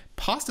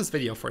 Pause this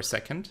video for a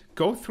second,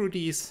 go through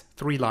these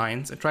 3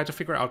 lines and try to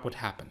figure out what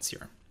happens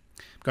here.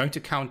 I'm going to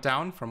count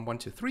down from 1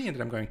 to 3, and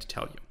then I'm going to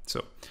tell you.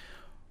 So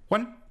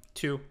 1,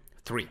 2,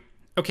 3.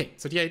 Okay,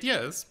 so the idea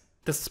is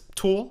this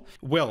tool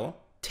will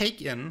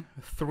take in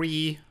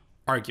 3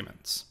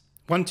 arguments,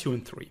 1, 2,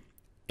 and 3.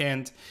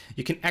 And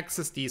you can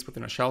access these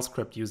within a shell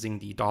script using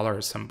the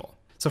 $ symbol.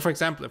 So for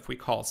example, if we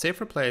call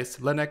savereplace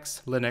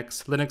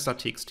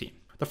linux.txt,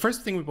 the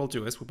first thing we will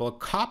do is we will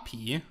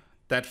copy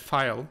that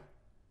file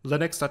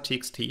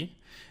linux.txt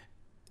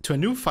to a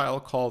new file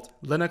called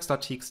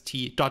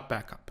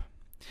linux.txt.backup.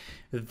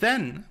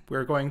 Then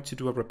we're going to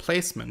do a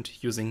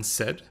replacement using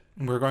sed,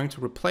 and we're going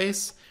to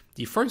replace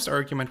the first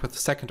argument with the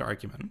second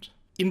argument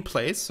in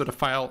place, so the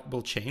file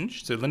will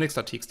change, so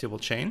linux.txt will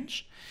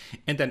change.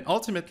 And then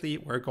ultimately,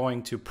 we're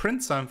going to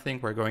print something.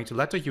 We're going to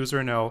let the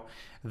user know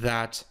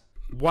that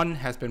 1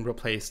 has been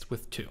replaced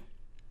with 2.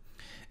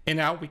 And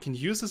now we can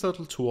use this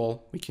little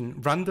tool. We can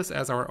run this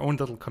as our own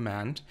little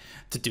command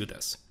to do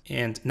this.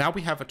 And now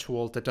we have a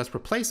tool that does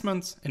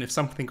replacements. And if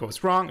something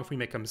goes wrong, if we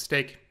make a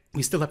mistake,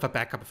 we still have a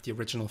backup of the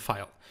original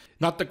file.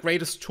 Not the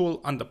greatest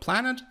tool on the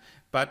planet,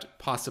 but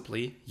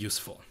possibly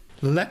useful.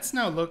 Let's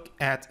now look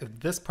at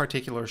this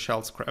particular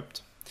shell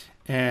script.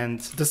 And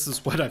this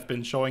is what I've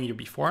been showing you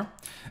before.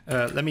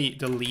 Let me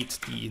delete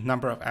the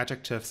number of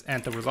adjectives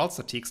and the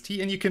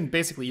results.txt. And you can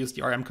basically use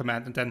the rm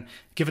command and then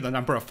give it a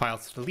number of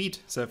files to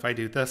delete. So if I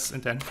do this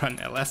and then run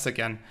ls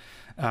again,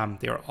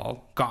 they're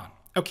all gone.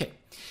 Okay,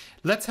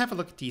 let's have a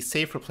look at the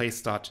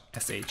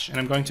savereplace.sh. And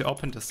I'm going to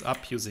open this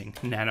up using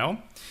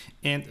nano.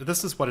 And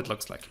this is what it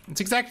looks like.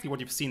 It's exactly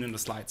what you've seen in the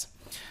slides.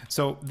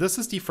 So this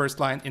is the first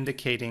line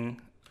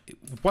indicating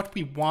what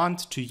we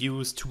want to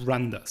use to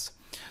run this.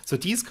 So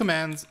these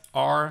commands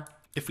are,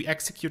 if we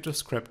execute the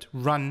script,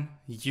 run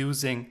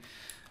using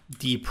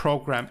the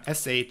program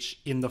sh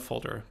in the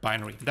folder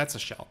binary. That's a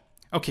shell.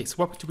 Okay, so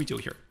what do we do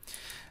here?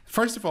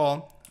 First of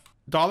all,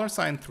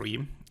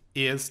 $3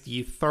 is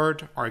the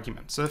third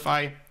argument. So if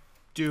I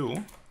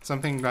do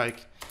something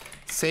like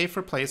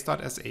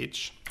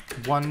savereplace.sh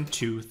 1,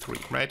 2, 3,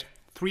 right?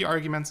 3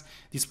 arguments,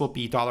 these will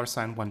be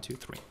 $1, 2,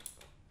 3.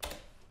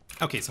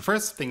 Okay, so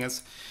first thing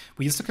is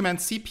we use the command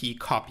cp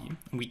copy,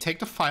 and we take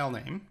the file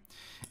name,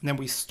 and then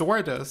we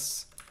store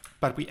this,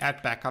 but we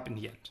add backup in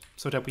the end,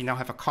 so that we now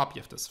have a copy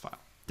of this file.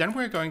 Then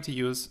we're going to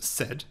use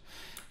sed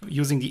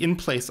using the in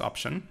place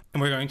option,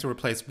 and we're going to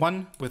replace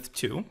 1 with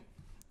 2.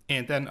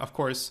 And then, of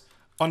course,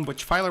 on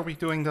which file are we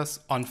doing this?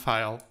 On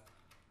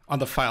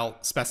the file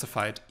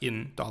specified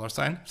in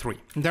 $3.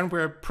 And then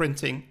we're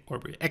printing, or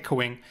we're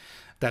echoing,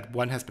 that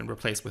 1 has been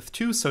replaced with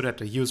 2 so that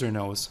the user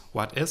knows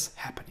what is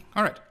happening.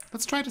 All right,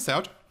 let's try this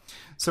out.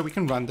 So we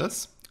can run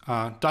this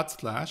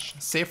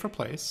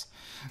 /savereplace.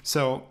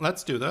 So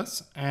let's do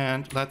this,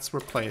 and let's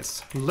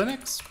replace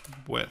Linux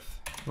with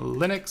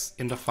Linux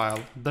in the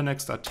file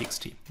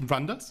linux.txt.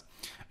 Run this.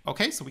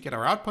 Okay, so we get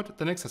our output.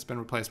 Linux has been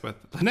replaced with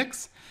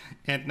Linux.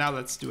 And now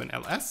let's do an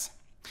ls.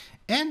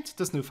 And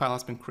this new file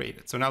has been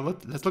created. So now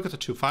let's look at the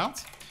 2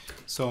 files.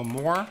 So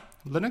more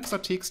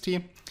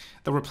linux.txt.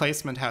 The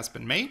replacement has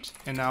been made.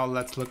 And now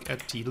let's look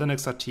at the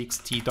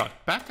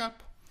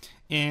linux.txt.backup.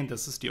 And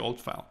this is the old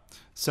file.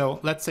 So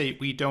let's say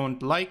we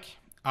don't like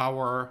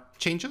our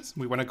changes.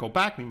 We want to go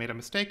back. We made a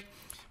mistake.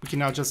 We can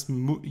now just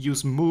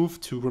use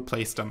move to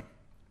replace them.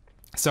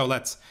 So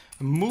let's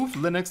move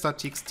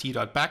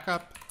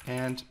linux.txt.backup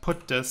and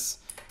put this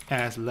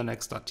as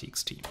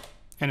linux.txt.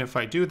 And if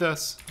I do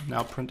this,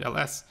 now print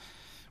ls,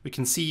 we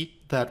can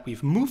see that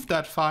we've moved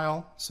that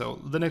file.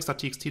 So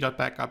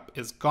linux.txt.backup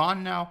is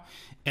gone now.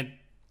 And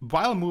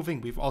while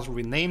moving, we've also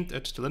renamed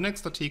it to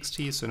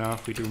linux.txt. So now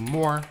if we do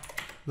more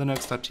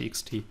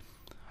linux.txt,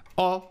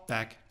 all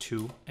back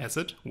to as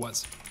it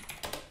was.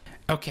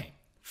 Okay,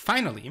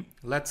 finally,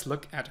 let's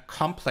look at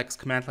complex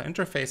command line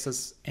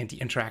interfaces and the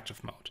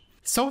interactive mode.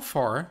 So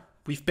far,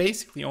 we've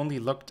basically only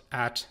looked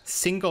at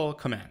single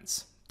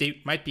commands.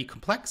 They might be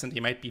complex and they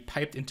might be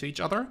piped into each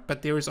other,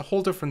 but there is a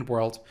whole different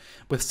world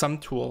with some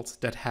tools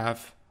that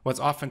have what's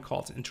often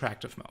called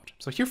interactive mode.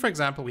 So here, for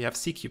example, we have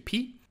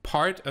CQP,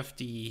 part of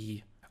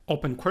the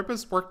Open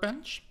Corpus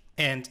workbench,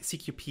 and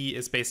CQP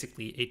is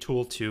basically a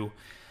tool to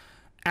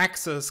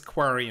access,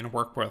 query, and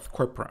work with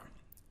corpora.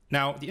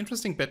 Now, the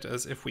interesting bit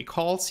is if we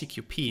call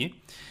CQP,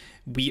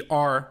 we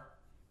are,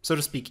 so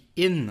to speak,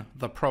 in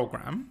the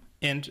program,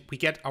 and we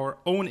get our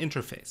own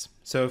interface.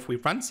 So if we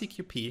run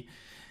CQP,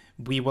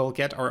 we will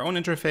get our own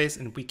interface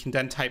and we can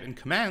then type in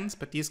commands,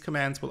 but these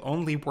commands will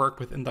only work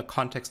within the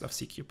context of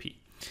CQP.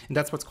 And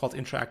that's what's called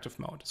interactive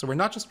mode. So we're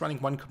not just running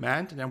one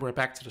command and then we're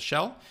back to the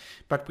shell,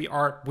 but we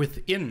are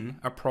within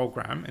a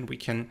program and we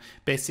can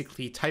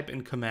basically type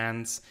in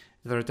commands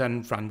that are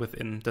then run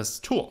within this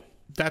tool.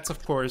 That's,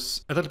 of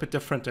course, a little bit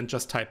different than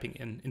just typing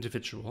in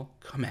individual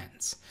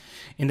commands.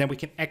 And then we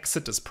can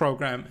exit this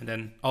program and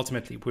then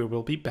ultimately we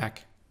will be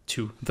back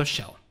to the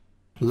shell.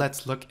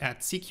 Let's look at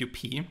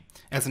CQP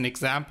as an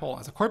example,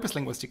 as a corpus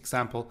linguistic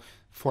example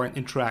for an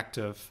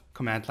interactive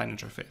command line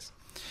interface.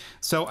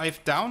 So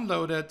I've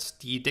downloaded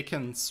the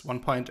Dickens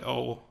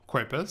 1.0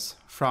 corpus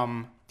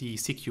from the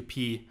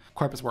CQP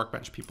corpus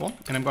workbench people,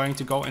 and I'm going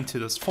to go into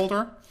this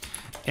folder,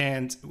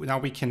 and now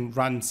we can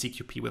run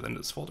CQP within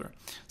this folder.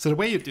 So the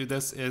way you do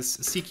this is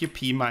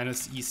CQP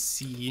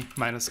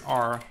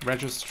 -EC-R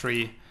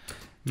registry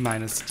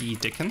 -D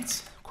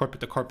Dickens,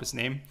 the corpus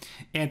name,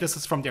 and this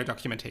is from their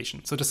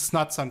documentation. So this is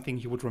not something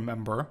you would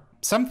remember.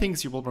 Some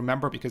things you will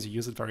remember because you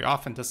use it very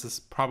often. This is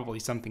probably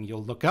something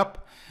you'll look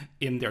up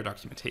in their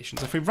documentation.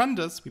 So if we run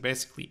this, we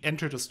basically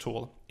enter this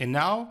tool, and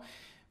now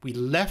we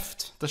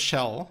left the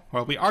shell.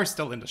 Well, we are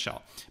still in the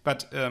shell,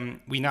 but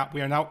we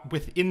are now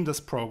within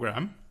this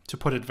program, to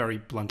put it very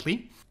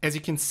bluntly. As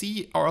you can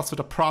see, also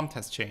the prompt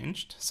has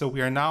changed. So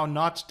we are now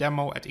not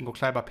demo at Ingo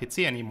Kleiber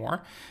PC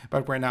anymore,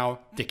 but we're now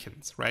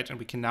Dickens, right? And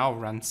we can now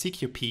run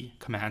CQP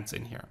commands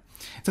in here.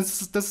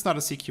 Since this is not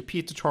a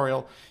CQP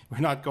tutorial, we're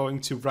not going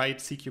to write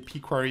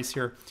CQP queries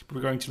here. We're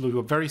going to do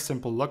a very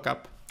simple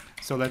lookup.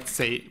 So let's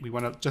say we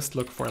want to just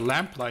look for a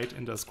lamplight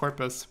in this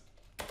corpus.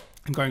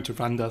 I'm going to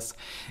run this,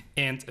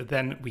 and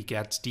then we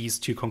get these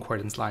two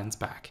concordance lines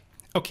back.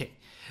 Okay,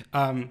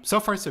 so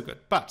far so good.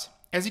 But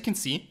as you can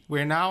see,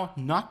 we're now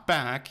not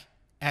back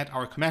at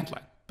our command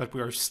line, but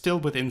we are still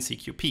within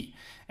CQP,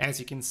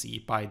 as you can see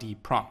by the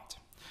prompt.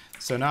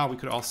 So now we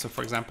could also,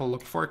 for example,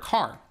 look for a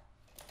car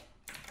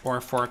or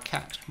for a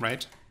cat,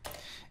 right?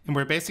 And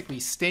we're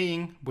basically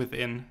staying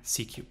within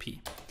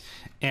CQP.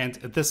 And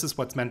this is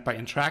what's meant by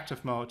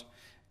interactive mode,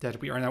 that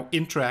we are now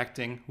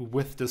interacting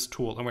with this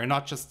tool and we're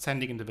not just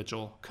sending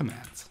individual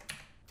commands.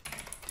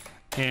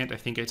 And I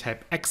think I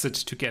type exit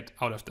to get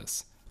out of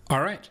this.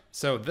 All right,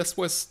 so this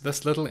was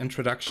this little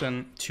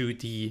introduction to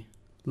the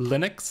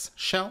Linux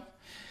shell.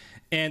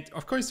 And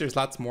of course, there's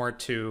lots more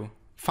to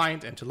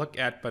find and to look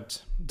at,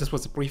 but this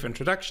was a brief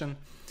introduction.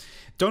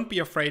 Don't be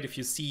afraid if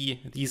you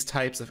see these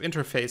types of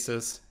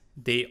interfaces.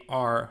 They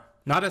are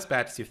not as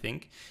bad as you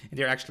think, and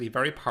they're actually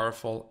very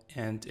powerful.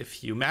 And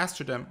if you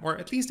master them, or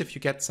at least if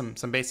you get some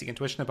basic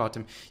intuition about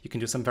them, you can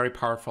do some very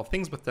powerful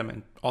things with them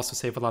and also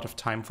save a lot of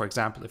time, for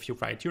example, if you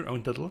write your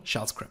own little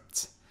shell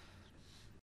scripts.